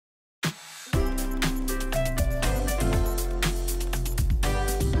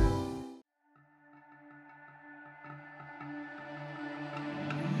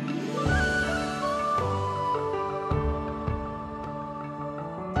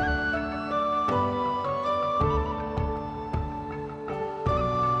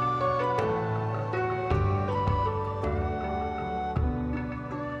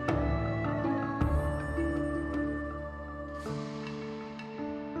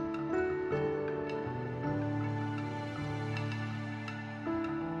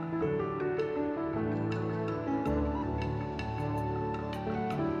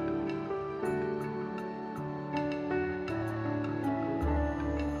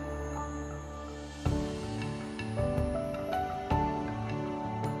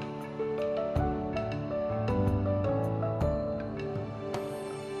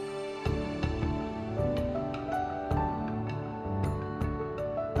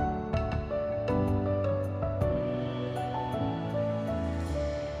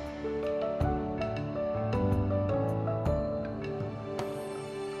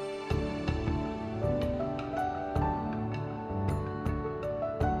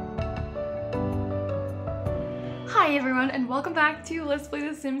Hi everyone and welcome back to Let's Play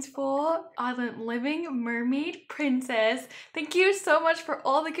The Sims 4 Island Living Mermaid Princess. Thank you so much for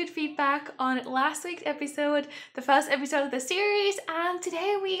all the good feedback on last week's episode, the first episode of the series, and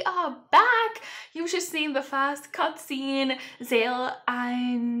today we are back. You've just seen the first cutscene, Zale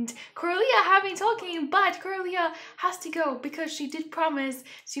and Coralia have been talking, but Coralia has to go because she did promise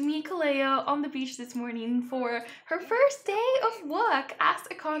to meet Kaleo on the beach this morning for her first day of work as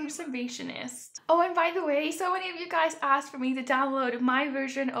a conservationist. Oh, and by the way, so many of you guys asked for me to download my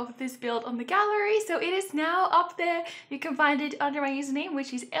version of this build on the gallery, so it is now up there. You can find it under my username,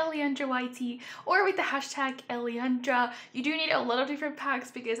 which is ElliandraYT, or with the hashtag Elliandra. You do need a lot of different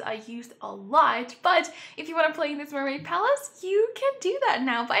packs because I used a lot, but if you want to play in this mermaid palace, you can do that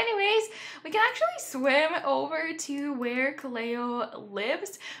now. But anyways, we can actually swim over to where Kaleo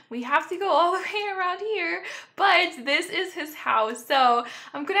lives. We have to go all the way around here, but this is his house, so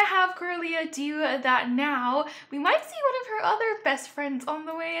I'm gonna have Coralia do that now. We might see one of her other best friends on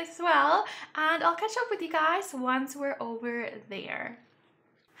the way as well, and I'll catch up with you guys once we're over there.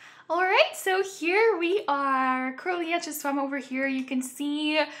 Alright, so here we are. Coralia just swam over here. You can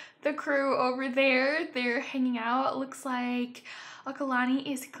see the crew over there. They're hanging out. It looks like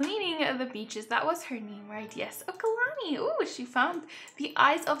Okalani is cleaning the beaches. That was her name, right? Yes, Okalani. Ooh, she found the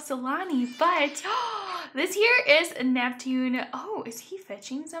eyes of Solani. But this here is Neptune. Oh, is he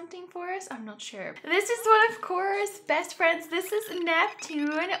fetching something for us? I'm not sure. This is one of Cora's best friends. This is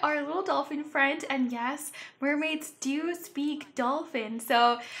Neptune, our little dolphin friend. And yes, mermaids do speak dolphin.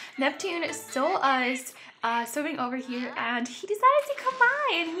 So Neptune saw us swimming over here and he decided to come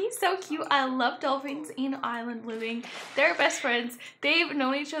by, and he's so cute. I love dolphins in Island Living. They're best friends. They've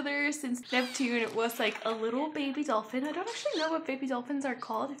known each other since Neptune was like a little baby dolphin. I don't actually know what baby dolphins are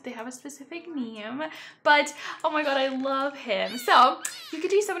called, if they have a specific name, but oh my god, I love him. So you could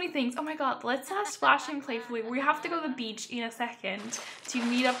do so many things. Oh my god, let's splash him playfully. We have to go to the beach in a second to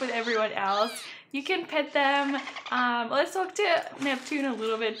meet up with everyone else. You can pet them. Let's talk to Neptune a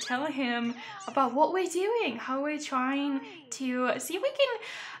little bit. Tell him about what we're doing, how we're trying to see if we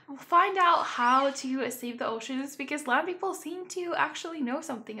can find out how to save the oceans, because land people seem to actually know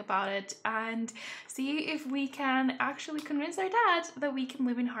something about it, and see if we can actually convince our dad that we can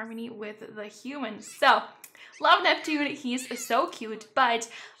live in harmony with the humans. So love Neptune, he's so cute, but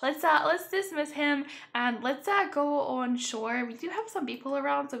let's dismiss him and let's go on shore. We do have some people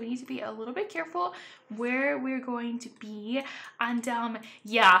around, so we need to be a little bit careful where we're going to be. And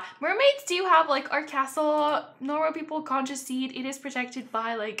yeah, mermaids do have like our castle. Normal people can't just see it. It is protected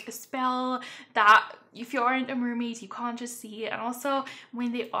by like a spell that if you aren't a mermaid, you can't just see it. And also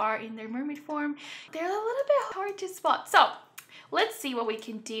when they are in their mermaid form, they're a little bit hard to spot. So let's see what we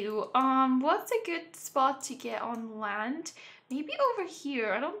can do. What's a good spot to get on land? Maybe over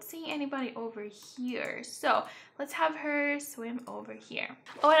here. I don't see anybody over here. So let's have her swim over here.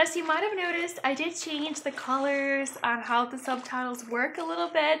 Oh, and as you might have noticed, I did change the colors and how the subtitles work a little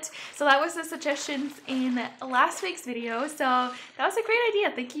bit. So that was the suggestions in last week's video. So that was a great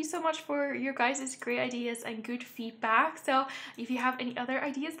idea. Thank you so much for your guys' great ideas and good feedback. So if you have any other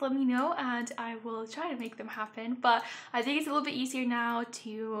ideas, let me know and I will try to make them happen. But I think it's a little bit easier now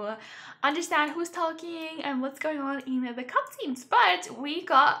to understand who's talking and what's going on in the cutscenes. But we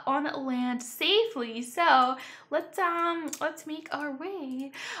got on land safely, so let's make our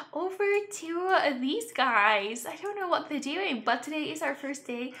way over to these guys. I don't know what they're doing, but today is our first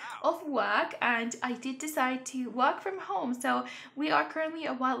day of work and I did decide to work from home. So we are currently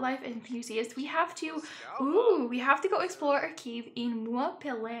a wildlife enthusiast. We have to go explore a cave in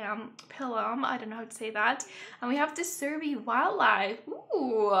Pelham. I don't know how to say that. And we have to survey wildlife.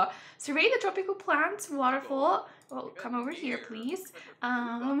 Ooh, survey the tropical plants, waterfall. Well, come over here, please.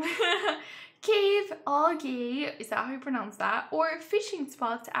 Cave, algae, is that how you pronounce that? Or fishing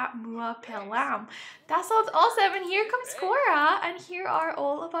spots at Pelham. That sounds awesome. And here comes Cora, and here are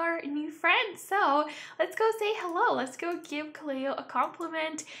all of our new friends. So let's go say hello. Let's go give Kaleo a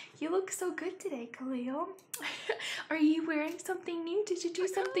compliment. You look so good today, Kaleo. Are you wearing something new? Did you do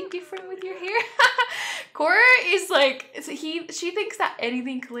something different with your hair? Cora is like, she thinks that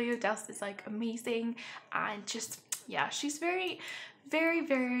anything Kaleo does is like amazing, and just, yeah, she's very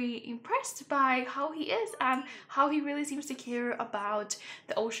impressed by how he is and how he really seems to care about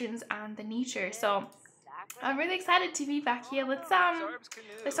the oceans and the nature. So I'm really excited to be back here. Let's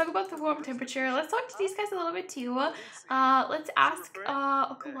talk about the warm temperature. Let's talk to these guys a little bit too. Let's ask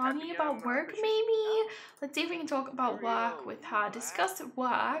Okalani about work maybe. Let's see if we can talk about work with her. Discuss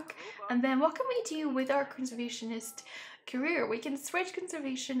work, and then what can we do with our conservationist career? We can switch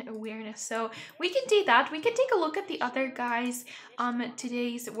conservation awareness, so we can do that. We can take a look at the other guys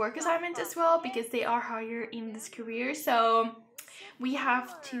today's work assignments as well, because they are higher in this career. So we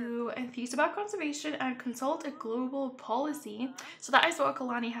have to enthuse about conservation and consult a global policy. So that is what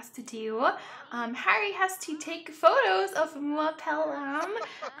Kalani has to do. Harry has to take photos of Mua Pelham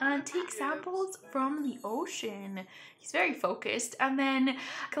and take samples from the ocean. He's very focused. And then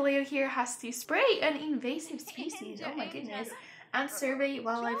Kaleo here has to spray an invasive species. Oh my goodness. And survey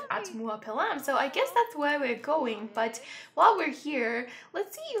wildlife at Mua Pelham. So I guess that's where we're going. But while we're here,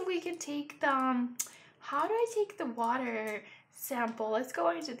 let's see if we can take the... how do I take the water sample? Let's go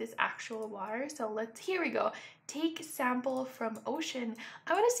into this actual water. So here we go. Take sample from ocean.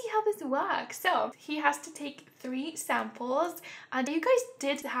 I want to see how this works. So he has to take 3 samples, and you guys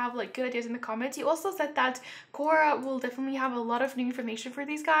did have like good ideas in the comments. You also said that Cora will definitely have a lot of new information for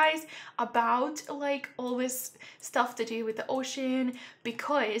these guys about like all this stuff to do with the ocean,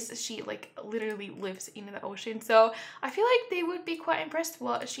 because she like literally lives in the ocean. So I feel like they would be quite impressed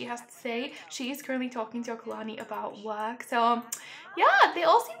what she has to say. She is currently talking to Okalani about work. So yeah, they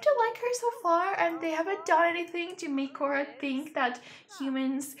all seem to like her so far, and they haven't done anything to make Cora think that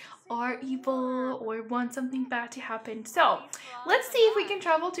humans are evil or want something bad to happen. So let's see if we can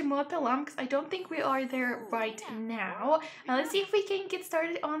travel to Mua Pelham, because I don't think we are there right now. Now let's see if we can get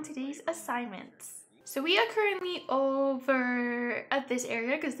started on today's assignments. So we are currently over at this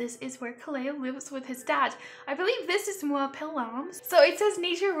area, because this is where Kaleo lives with his dad. I believe this is Mua Pelham. So it says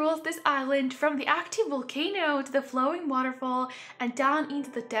nature rules this island from the active volcano to the flowing waterfall and down into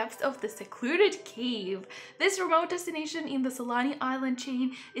the depths of the secluded cave. This remote destination in the Solani island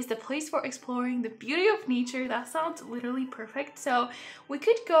chain is the place for exploring the beauty of nature. That sounds literally perfect. So we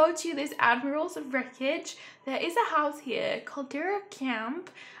could go to this Admiral's wreckage. There is a house here, Caldera Camp.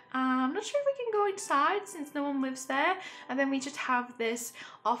 I'm not sure if we can go inside since no one lives there. And then we just have this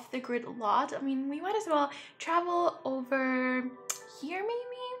off the grid lot. I mean, we might as well travel over here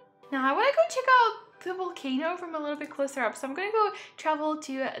maybe. Now I want to go check out the volcano from a little bit closer up. So I'm going to go travel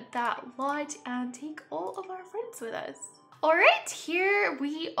to that lot and take all of our friends with us. Alright, here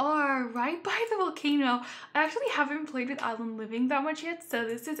we are right by the volcano. I actually haven't played with Island Living that much yet, so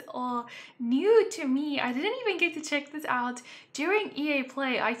this is all new to me. I didn't even get to check this out during EA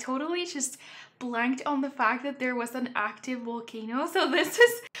Play. I totally just blanked on the fact that there was an active volcano. So this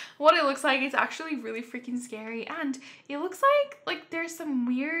is what it looks like. It's actually really freaking scary, and it looks like there's some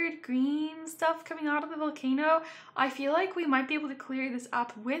weird green stuff coming out of the volcano. I feel like we might be able to clear this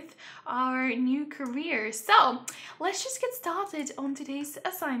up with our new career. So let's just get started on today's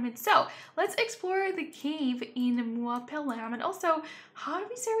assignment. So let's explore the cave in Mua Pelham, and also how do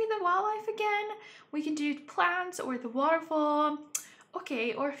we survey the wildlife again? We can do plants or the waterfall.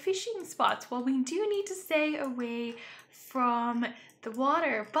 Okay, or fishing spots. Well, we do need to stay away from the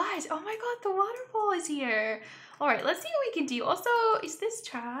water, but oh my god, the waterfall is here. All right, let's see what we can do. Also, is this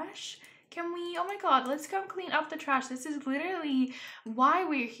trash? Can we, oh my god, let's come clean up the trash. This is literally why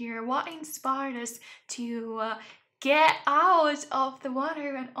we're here, what inspired us to get out of the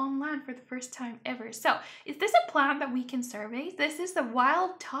water and on land for the first time ever. So, is this a plant that we can survey? This is the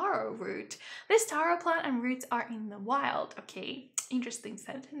wild taro root. This taro plant and roots are in the wild. Okay, interesting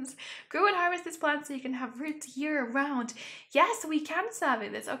sentence. Grow and harvest this plant so you can have roots year round. Yes, we can survey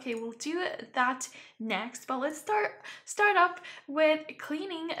this. Okay, we'll do that next, but let's start up with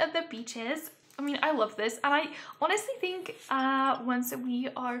cleaning the beaches. I mean, I love this, and I honestly think once we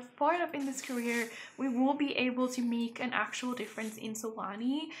are far enough in this career, we will be able to make an actual difference in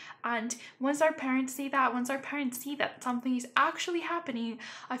Solani. And once our parents see that something is actually happening,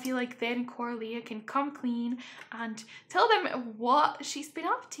 I feel like then Coralia can come clean and tell them what she's been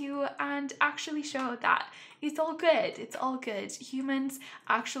up to and actually show that it's all good. It's all good. Humans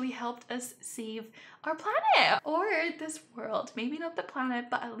actually helped us save our planet, or this world. Maybe not the planet,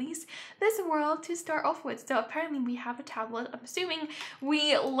 but at least this world to start off with. So apparently we have a tablet. I'm assuming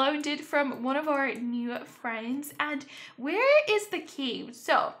we loaned it from one of our new friends. And where is the cave?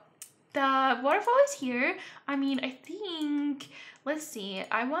 So the waterfall is here. I mean, I think, let's see.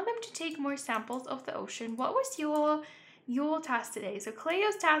 I want them to take more samples of the ocean. What was your your task today. So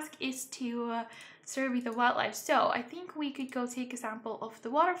Cleo's task is to survey the wildlife. So I think we could go take a sample of the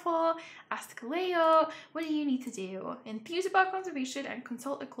waterfall, ask Kaleo, what do you need to do? Enthuse about conservation and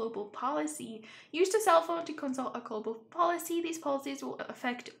consult a global policy. Use the cell phone to consult a global policy. These policies will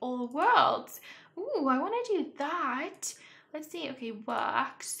affect all worlds. Ooh, I want to do that. Let's see. Okay,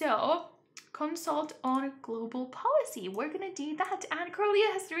 work. So consult on global policy. We're gonna do that. And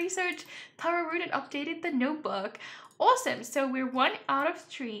Coralia has researched, thorough and updated the notebook. Awesome. So we're 1 out of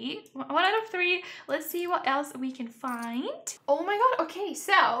 3. 1 out of 3. Let's see what else we can find. Oh my god. Okay,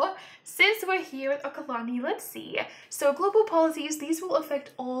 so since we're here with Okalani, let's see. So global policies, these will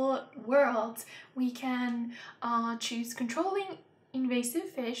affect all worlds. We can choose controlling invasive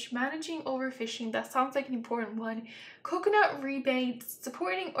fish, managing overfishing, that sounds like an important one, coconut rebates,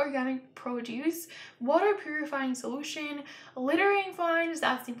 supporting organic produce, water purifying solution, littering fines,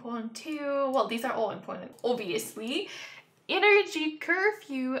 that's important too. Well, these are all important, obviously. Energy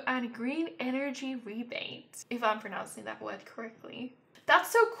curfew and green energy rebates, if I'm pronouncing that word correctly.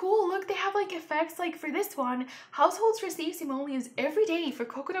 That's so cool. Look, they have like effects. Like for this one, households receive simoleons every day for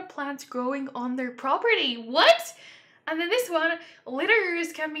coconut plants growing on their property. What? And then this one,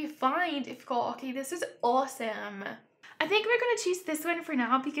 litterers can be fined if caught. Okay, this is awesome. I think we're going to choose this one for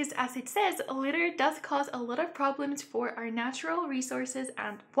now because, as it says, litter does cause a lot of problems for our natural resources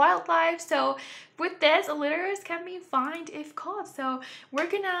and wildlife. So with this, litterers can be fined if caught. So we're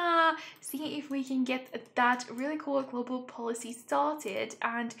gonna see if we can get that really cool global policy started.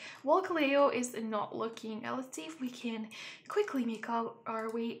 And while Kaleo is not looking, let's see if we can quickly make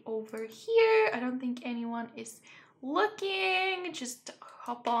our way over here. I don't think anyone is looking. Just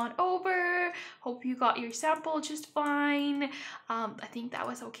hop on over. Hope you got your sample just fine. I think that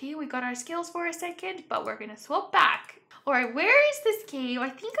was okay. We got our skills for a second, but we're gonna swap back. All right, where is this cave? I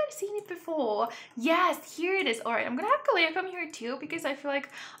think I've seen it before. Yes, here it is. All right, I'm gonna have Kaleo come here too because I feel like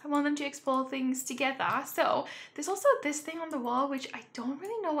I want them to explore things together. So there's also this thing on the wall, which I don't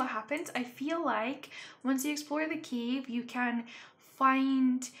really know what happens. I feel like once you explore the cave, you can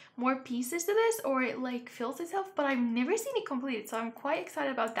find more pieces to this, or it like fills itself, but I've never seen it completed, so I'm quite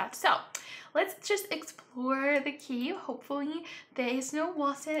excited about that. So let's just explore the cave. Hopefully there is no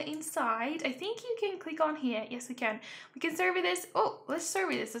water inside. I think you can click on here. Yes, we can. We can survey this. Oh, let's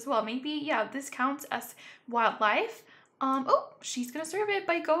survey this as well. Maybe, yeah, this counts as wildlife. Oh, she's gonna survey it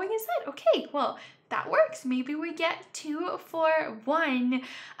by going inside. Okay, well, that works. Maybe we get 2 for 1.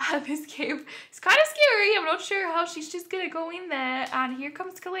 This cave is kind of scary. I'm not sure how she's just gonna go in there. And here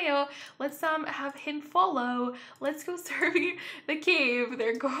comes Kaleo. Let's have him follow. Let's go survey the cave.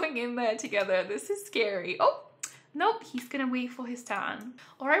 They're going in there together. This is scary. Oh, nope, he's gonna wait for his turn.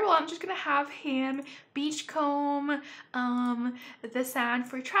 All right, well, I'm just gonna have him beachcomb the sand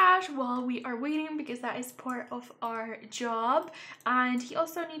for trash while we are waiting because that is part of our job. And he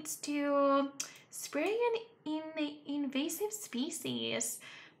also needs to spray an invasive species.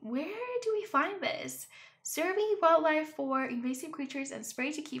 Where do we find this? Survey wildlife for invasive creatures and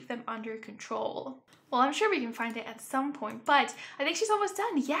spray to keep them under control. Well, I'm sure we can find it at some point, but I think she's almost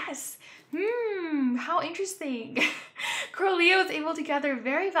done. Yes. How interesting. Coralia was able to gather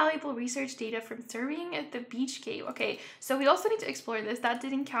very valuable research data from surveying at the beach cave. Okay, so we also need to explore this. That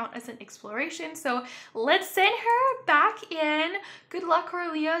didn't count as an exploration, so let's send her back in. Good luck,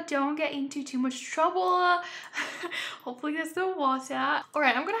 Coralia. Don't get into too much trouble. Hopefully there's no water. All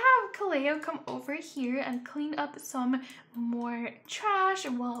right, I'm gonna have Kaleo come over here and clean up some more trash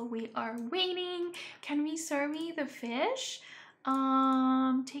while we are waiting. Can we survey the fish?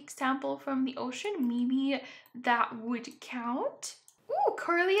 Take sample from the ocean. Maybe that would count. Ooh,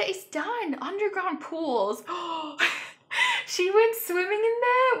 Coralia is done. Underground pools. She went swimming in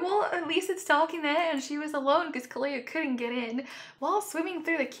there. Well, at least it's dark in there and she was alone because Kaleo couldn't get in. While swimming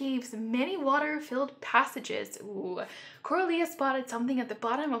through the cave's many water-filled passages. Ooh. Coralia spotted something at the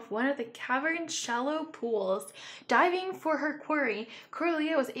bottom of one of the cavern's shallow pools. Diving for her quarry,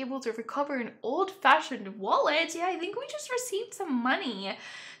 Coralia was able to recover an old-fashioned wallet. Yeah, I think we just received some money.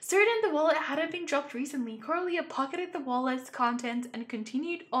 Certain the wallet hadn't been dropped recently, Coralia pocketed the wallet's contents and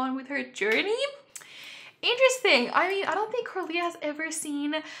continued on with her journey. Interesting. I mean, I don't think Coralia has ever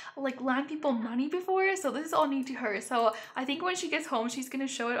seen like land people money before, so this is all new to her. So I think when she gets home, she's gonna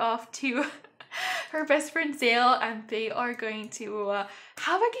show it off to her best friend Zale, and they are going to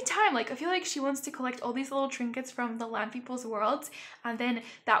have a good time. Like, I feel like she wants to collect all these little trinkets from the land people's worlds, and then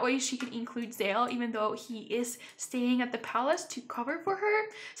that way she can include Zale, even though he is staying at the palace, to cover for her.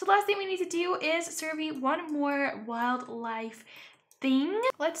 So the last thing we need to do is survey one more wildlife thing.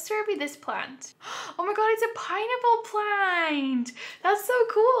 Let's survey this plant. Oh my god, it's a pineapple plant. That's so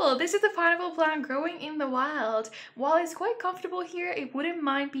cool. This is a pineapple plant growing in the wild. While it's quite comfortable here, it wouldn't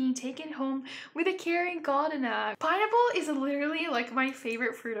mind being taken home with a caring gardener. Pineapple is literally like my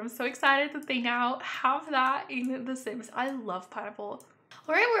favorite fruit. I'm so excited that they now have that in The Sims. I love pineapple.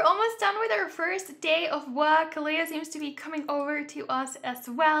 Alright, we're almost done with our first day of work. Kaleo seems to be coming over to us as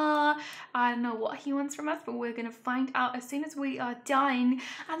well. I don't know what he wants from us, but we're gonna find out as soon as we are done.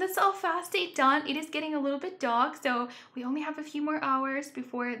 And that's our fast day done. It is getting a little bit dark, so we only have a few more hours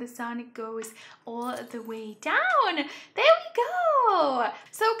before the sun goes all the way down. There we go!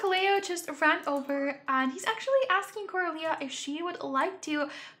 So Kaleo just ran over and he's actually asking Coralia if she would like to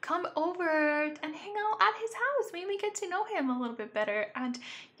come over and hang out at his house. Maybe get to know him a little bit better. And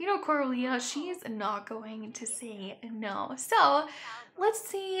you know, Coralia, she's not going to say no. So let's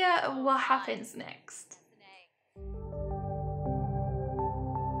see what happens next.